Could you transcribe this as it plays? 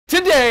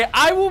Today,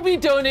 I will be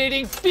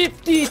donating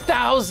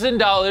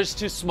 $50,000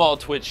 to small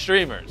Twitch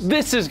streamers.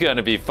 This is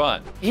gonna be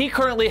fun. He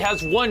currently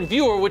has 1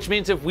 viewer, which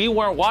means if we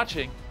weren't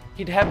watching,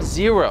 he'd have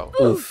 0.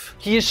 Oof.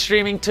 He is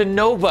streaming to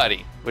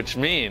nobody, which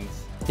means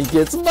he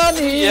gets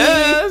money.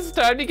 yes,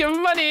 time to give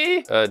him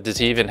money. Does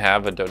he even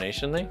have a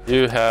donation link?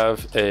 You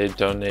have a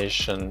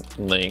donation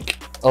link.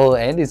 Oh,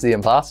 Andy's the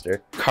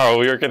imposter. Carl,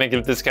 we were gonna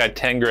give this guy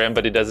 10 grand,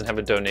 but he doesn't have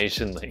a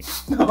donation link.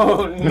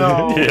 Oh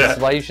no. Yeah.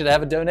 That's why you should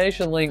have a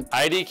donation link.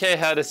 IDK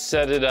had to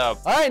set it up.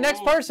 All right,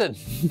 next person.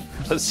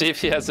 Let's see if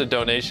he has a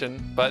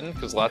donation button,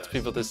 because lots of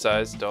people this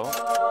size don't.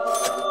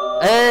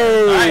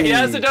 Hey. All right, he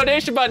has a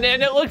donation button,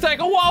 and it looks like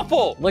a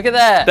waffle. Look at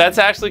that. That's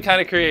actually kind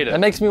of creative. That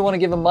makes me want to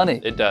give him money.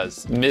 It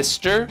does.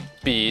 Mr.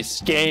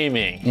 Beast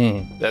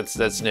Gaming. That's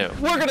new.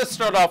 We're gonna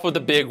start off with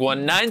a big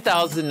one,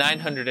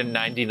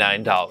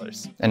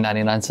 $9,999. And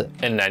 99 cents.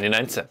 And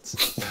 99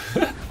 cents.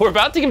 We're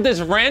about to give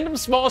this random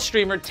small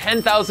streamer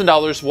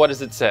 $10,000. What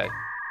does it say?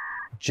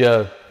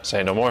 Joe.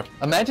 Say no more.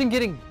 Imagine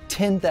getting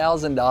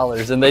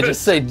 $10,000 and they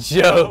just say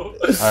Joe.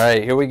 All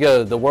right, here we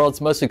go. The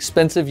world's most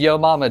expensive Yo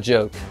Mama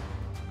joke.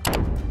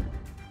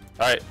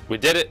 All right, we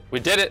did it. We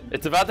did it.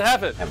 It's about to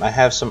happen. I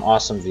have some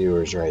awesome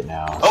viewers right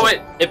now. Oh wait,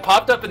 it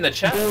popped up in the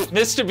chat.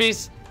 Mr.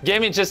 Beast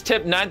Gaming just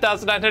tipped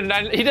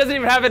 $9,999. He doesn't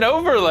even have an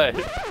overlay.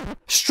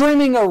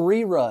 Streaming a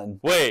rerun.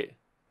 Wait.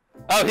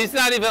 Oh, he's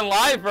not even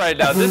live right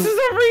now. This is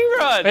a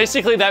rerun.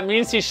 Basically, that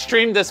means he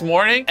streamed this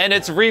morning and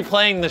it's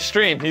replaying the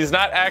stream. He's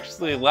not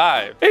actually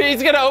live.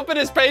 He's gonna open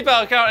his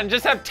PayPal account and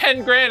just have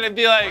 10 grand and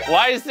be like,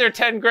 why is there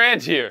 10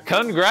 grand here?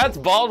 Congrats,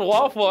 Bald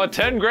Waffle, on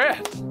 10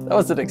 grand. That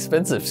was an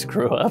expensive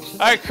screw up. All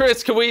right,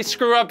 Chris, can we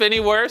screw up any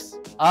worse?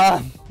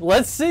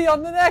 Let's see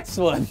on the next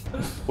one.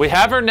 We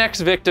have our next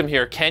victim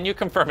here. Can you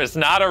confirm it's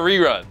not a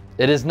rerun?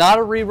 It is not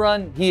a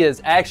rerun. He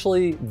is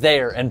actually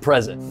there and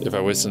present. If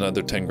I waste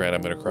another 10 grand,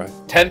 I'm gonna cry.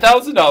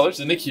 $10,000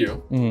 in the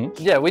queue.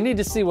 Yeah, we need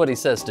to see what he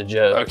says to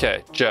Joe.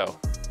 Okay, Joe.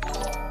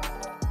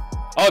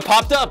 Oh, it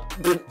popped up.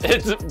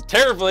 It's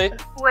terribly.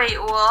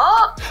 Wait,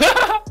 what?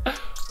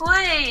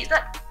 Wait,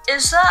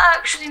 is that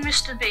actually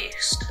Mr.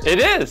 Beast? It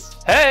is.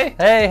 Hey.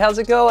 Hey, how's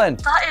it going?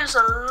 That is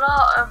a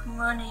lot of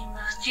money, man.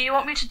 Do you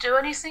want me to do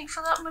anything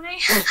for that money?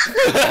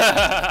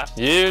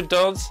 You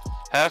don't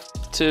have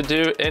to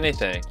do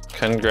anything.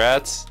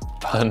 Congrats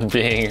on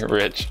being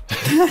rich.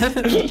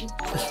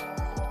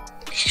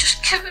 He's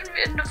just giving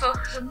me another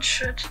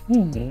 100.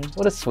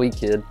 What a sweet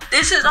kid.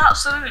 This is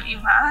absolutely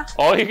mad.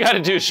 All you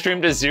gotta do is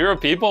stream to 0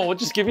 people and we'll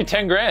just give you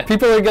 10 grand.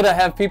 People are gonna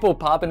have people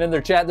popping in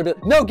their chat. They'll be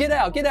like, no, get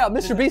out,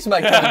 Mr. Beast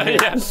might come in here.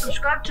 Yeah.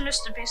 Subscribe to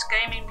Mr. Beast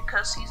Gaming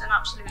because he's an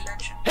absolute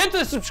legend. Hit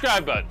the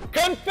subscribe button.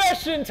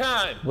 Confession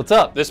time. What's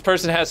up? This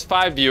person has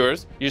 5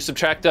 viewers. You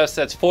subtract us,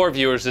 that's 4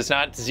 viewers. It's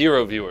not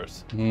 0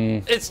 viewers.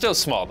 It's still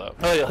small though.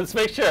 Oh yeah, let's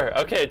make sure.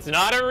 Okay, it's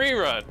not a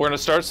rerun. We're gonna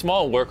start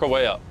small and work our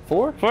way up.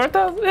 4?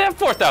 4,000? Yeah,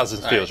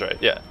 4,000 feels right.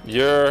 Yeah.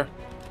 You're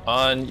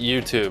on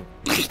YouTube.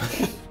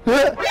 We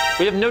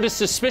have noticed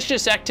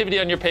suspicious activity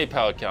on your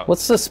PayPal account.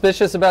 What's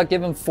suspicious about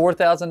giving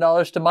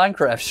 $4,000 to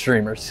Minecraft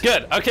streamers?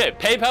 Good. Okay,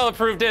 PayPal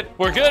approved it.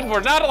 We're good. We're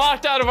not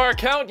locked out of our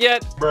account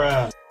yet.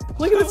 Bruh.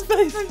 Look at his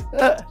face.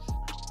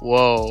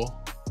 Whoa.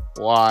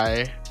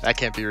 Why? That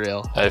can't be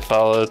real. I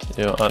followed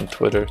you on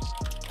Twitter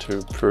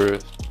to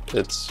prove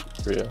it's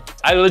real.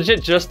 I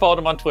legit just followed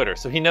him on Twitter,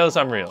 so he knows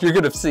I'm real. You're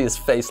gonna see his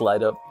face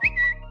light up.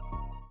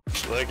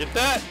 Look at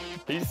that.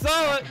 He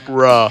saw it.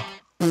 Bruh.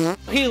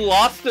 He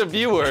lost a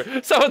viewer.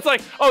 So it's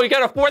like, oh, he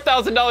got a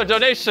 $4,000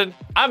 donation.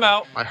 I'm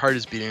out. My heart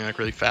is beating like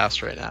really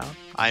fast right now.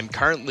 I'm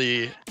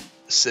currently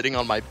sitting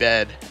on my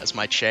bed as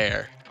my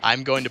chair.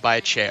 I'm going to buy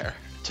a chair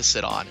to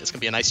sit on. It's gonna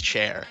be a nice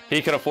chair. He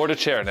can afford a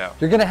chair now,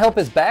 You're gonna help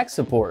his back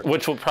support,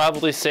 which will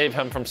probably save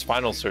him from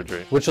spinal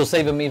surgery. which will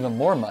save him even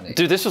more money.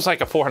 Dude, this was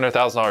like a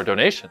 $400,000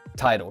 donation.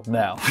 Title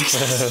now.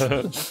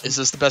 Is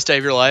this the best day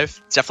of your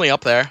life? It's definitely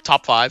up there.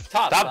 Top 5.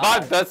 Top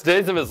 5 best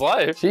days of his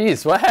life.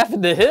 Jeez, what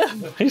happened to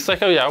him? He's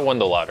like, oh yeah, I won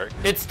the lottery.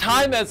 It's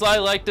time, as I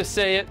like to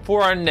say it,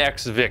 for our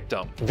next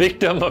victim.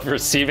 Victim of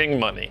receiving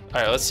money.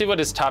 All right, let's see what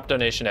his top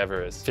donation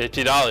ever is.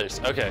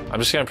 $50. Okay, I'm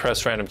just gonna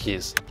press random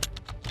keys.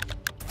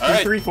 All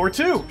right, 3, 4,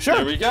 2. Sure.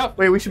 there we go.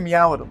 Wait, we should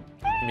meow at him.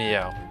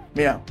 Meow.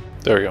 Meow.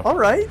 There we go. All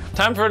right.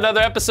 Time for another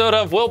episode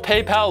of Will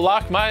PayPal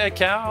Lock My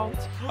Account?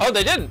 Oh,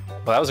 they didn't.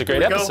 Well, that was a great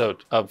Here we go.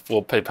 episode of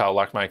Will PayPal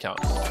Lock My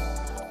Account.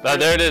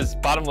 There it is,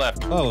 bottom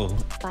left. Oh,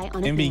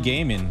 MB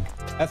Gaming.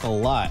 That's a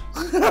lot.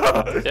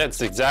 Yeah, it's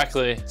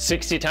exactly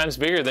 60 times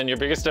bigger than your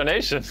biggest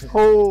donation.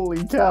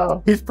 Holy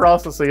cow. He's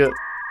processing it.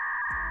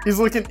 He's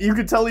looking, you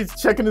can tell he's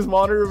checking his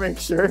monitor to make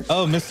sure.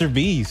 Oh, Mr.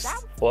 Beast.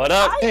 What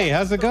up? Hey,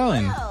 how's it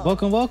going?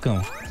 Welcome,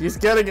 welcome. He's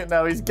getting it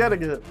now, he's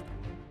getting it.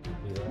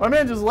 My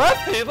man just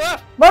left. He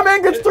left. My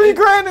man gets 3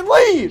 grand and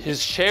leave.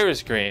 His chair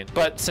is green,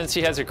 but since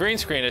he has a green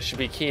screen, it should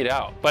be keyed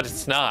out, but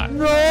it's not.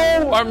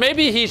 No. Or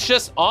maybe he's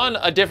just on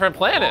a different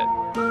planet.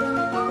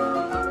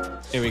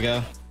 Here we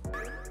go.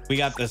 We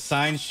got the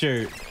signed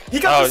shirt. He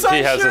got the signed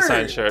he has shirt. a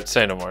signed shirt.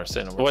 Say no more,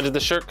 say no more. What did the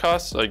shirt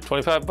cost? Like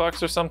 25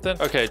 bucks or something?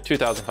 Okay,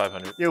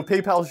 2,500. Yo,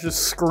 PayPal's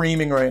just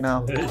screaming right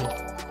now.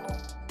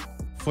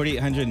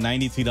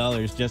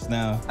 $4,892 just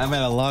now. I'm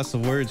at a loss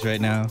of words right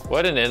now.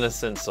 What an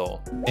innocent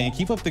soul. And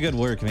keep up the good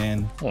work,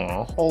 man.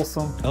 Aw.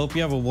 Wholesome. I hope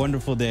you have a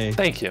wonderful day.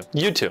 Thank you.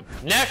 You too.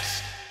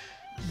 Next!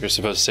 You're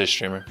supposed to say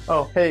streamer.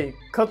 Oh, hey,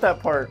 cut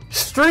that part.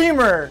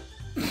 Streamer!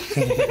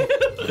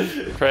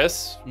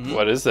 Chris,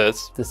 what is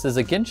this? This is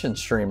a Genshin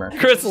streamer.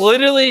 Chris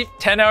literally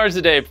 10 hours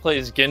a day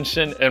plays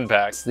Genshin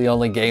Impact. It's the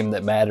only game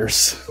that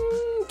matters.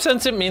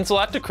 Since it means a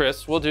lot to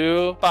Chris, we'll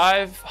do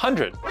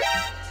 500.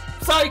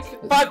 Psych!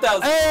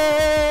 5,000.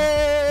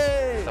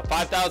 Hey! The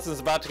 5,000 is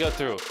about to go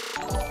through.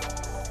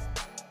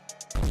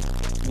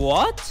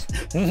 What?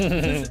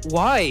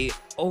 Why?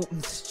 Oh,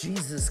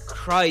 Jesus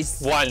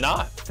Christ. Why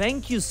not?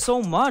 Thank you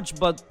so much,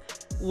 but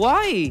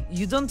why?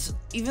 You don't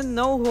even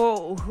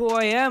know who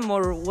I am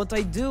or what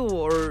I do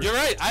or... You're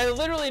right. I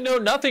literally know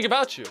nothing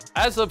about you.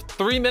 As of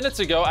 3 minutes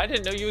ago, I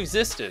didn't know you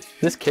existed.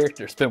 This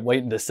character's been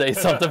waiting to say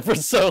something for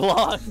so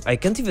long. I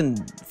can't even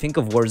think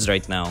of words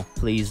right now.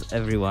 Please,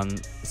 everyone,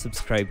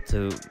 subscribe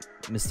to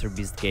Mr.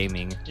 Beast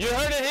Gaming. You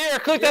heard it here.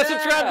 Click that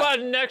subscribe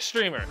button. Next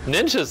streamer.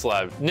 Ninja's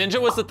live. Ninja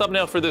was the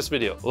thumbnail for this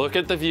video. Look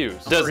at the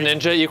views. Does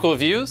Ninja equal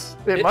views?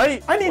 It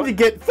might. I need to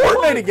get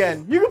Fortnite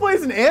again. You can play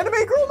as an anime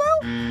girl now?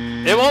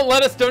 It won't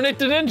let us donate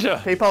to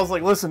Ninja. PayPal's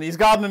like, listen, he's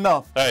gotten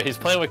enough. All right, he's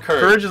playing with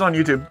Courage. Courage is on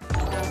YouTube.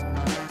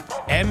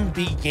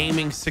 MB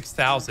Gaming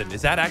 6000.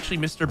 Is that actually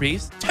Mr.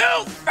 Beast?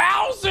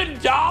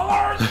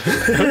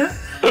 $2,000?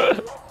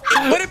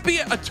 Would it be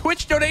a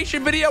Twitch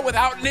donation video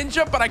without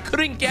Ninja, but I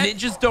couldn't get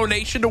Ninja's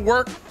donation to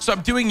work, so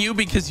I'm doing you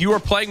because you are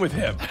playing with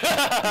him.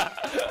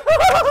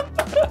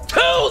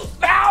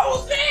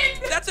 2,000?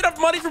 That's enough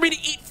money for me to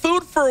eat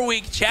food for a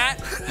week, chat.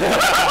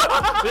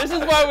 This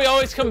is why we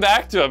always come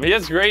back to him. He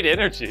has great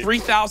energy.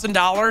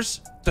 $3,000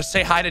 to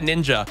say hi to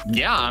Ninja.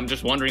 Yeah, I'm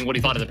just wondering what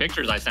he thought of the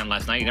pictures I sent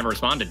last night. He never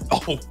responded.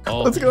 Oh.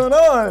 What's going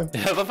on?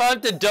 If I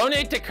have to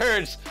donate to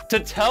Courage to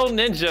tell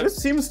Ninja. This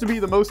seems to be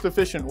the most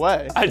efficient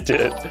way. I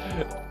did.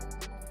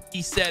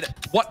 He said,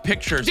 what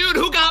pictures? Dude,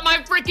 who got my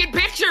freaking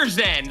pictures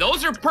then?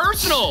 Those are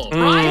personal,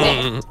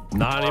 private.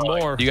 Not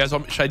anymore. You guys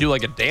want, should I do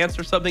like a dance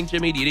or something,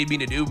 Jimmy? Do you need me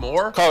to do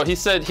more? Carl, he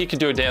said he could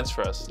do a dance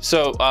for us.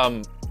 So,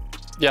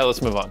 yeah,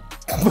 let's move on.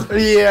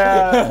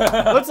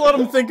 Yeah. Let's let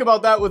him think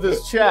about that with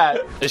his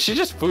chat. Is she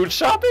just food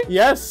shopping?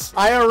 Yes.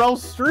 IRL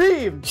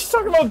stream. She's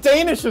talking about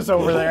Danishes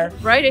over there.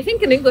 Right, I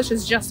think in English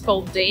it's just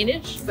called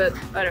Danish, but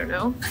I don't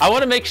know. I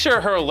want to make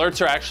sure her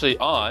alerts are actually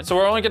on. So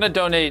we're only going to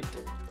donate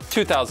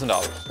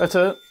 $2,000. That's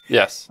it?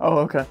 Yes. Oh,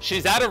 okay.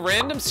 She's at a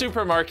random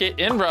supermarket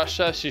in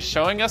Russia. She's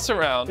showing us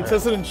around. It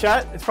says it in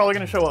chat. It's probably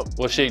going to show up.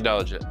 Will she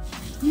acknowledge it?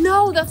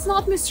 No, that's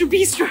not Mr.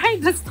 Beast,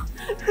 right? That's not...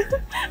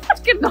 that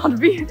cannot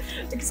be.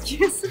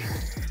 Excuse me.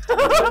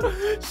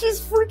 She's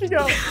freaking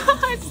out.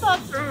 It's not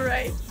true,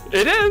 right?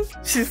 It is.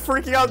 She's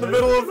freaking out in the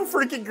middle of a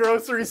freaking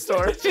grocery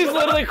store. She's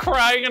literally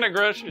crying in a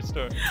grocery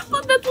store.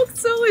 But that looks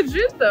so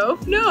legit, though.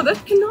 No,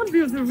 that cannot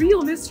be the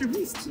real Mr.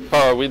 Beast.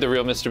 Oh, are we the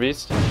real Mr.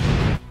 Beast?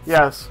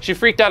 Yes. She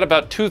freaked out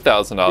about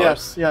 $2,000.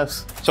 Yes,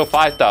 yes. So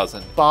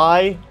 5,000.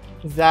 Buy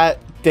that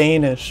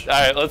Danish. All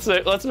right,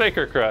 let's make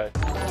her cry.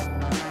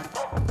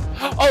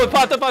 Oh, it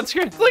popped up on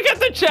screen. Look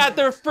at the chat.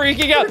 They're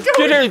freaking out.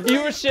 Dude, her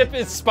viewership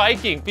is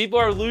spiking. People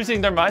are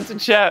losing their minds in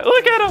chat.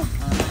 Look at them.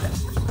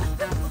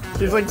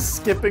 She's like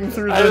skipping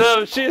through I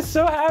know. She is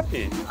so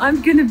happy.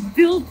 I'm gonna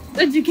build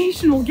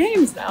educational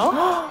games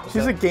now.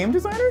 She's a game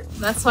designer?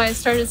 That's why I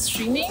started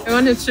streaming. I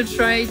wanted to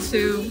try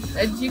to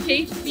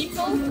educate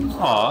people.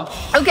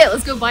 Aw. Okay,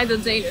 let's go buy the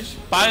Danish.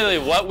 Finally,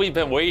 what we've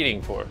been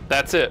waiting for.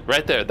 That's it,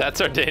 right there. That's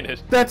our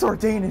Danish. That's our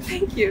Danish.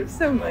 Thank you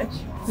so much.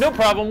 No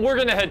problem. We're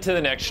gonna head to the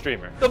next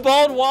streamer. The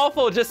Bald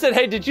Waffle just said,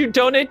 hey, did you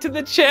donate to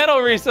the channel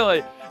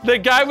recently? The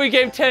guy we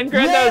gave 10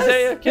 grand that was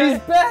AFK. He's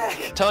back.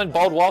 Telling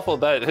Bald Waffle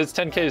that his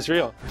 10K is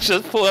real.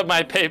 Just pull up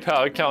my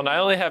PayPal account. I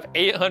only have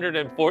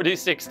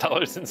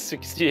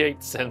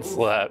 $846.68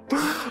 left.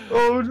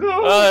 Oh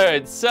no. All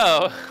right,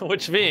 so,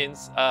 which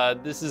means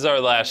this is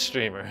our last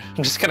streamer.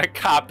 I'm just gonna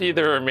copy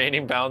the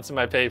remaining balance of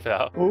my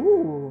PayPal.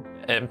 Ooh.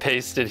 And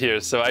paste it here.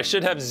 So I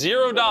should have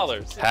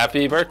 $0.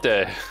 Happy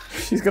birthday.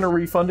 She's gonna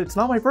refund it. It's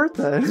not my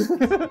birthday.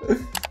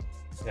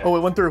 Yeah. Oh,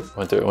 it went through.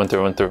 Went through.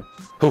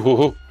 Hoo, hoo,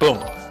 hoo. Boom.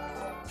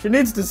 She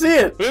needs to see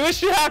it. We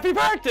wish you happy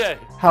birthday.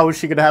 How is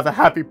she gonna have a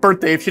happy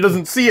birthday if she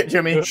doesn't see it,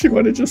 Jimmy? She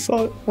might have just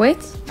saw it. Wait.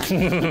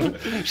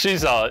 She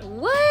saw it.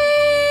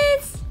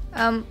 What?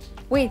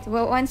 Wait,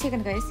 well, 1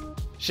 second, guys.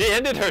 She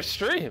ended her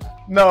stream.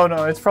 No,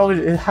 it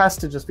has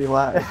to just be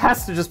lag. It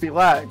has to just be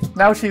lag.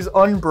 Now she's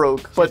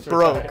unbroke, but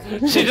broke.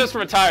 She just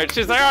retired.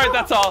 She's like, all right,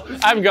 that's all.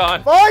 I'm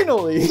gone.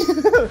 Finally.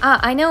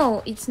 I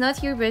know it's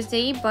not your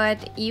birthday,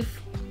 but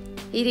if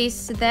it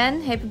is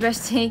then, happy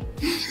birthday.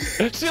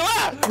 She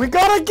laughed. We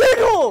got a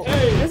giggle.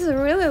 This is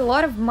really a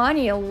lot of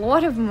money,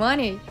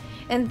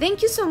 And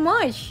thank you so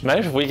much.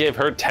 Imagine if we gave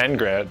her 10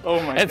 grand.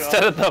 Oh my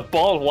Instead of the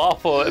Bald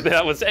Waffle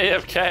that was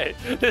AFK.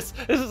 This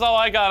is all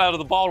I got out of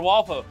the Bald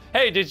Waffle.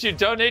 Hey, did you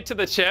donate to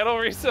the channel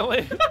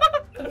recently?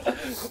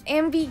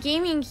 MB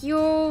Gaming,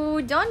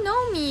 you don't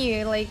know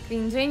me, like,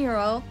 in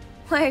general.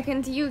 Like,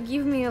 and you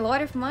give me a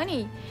lot of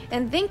money.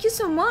 And thank you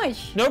so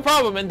much. No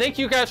problem, and thank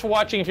you guys for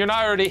watching. If you're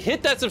not already,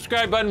 hit that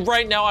subscribe button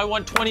right now. I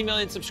want 20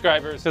 million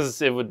subscribers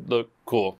because it would look cool.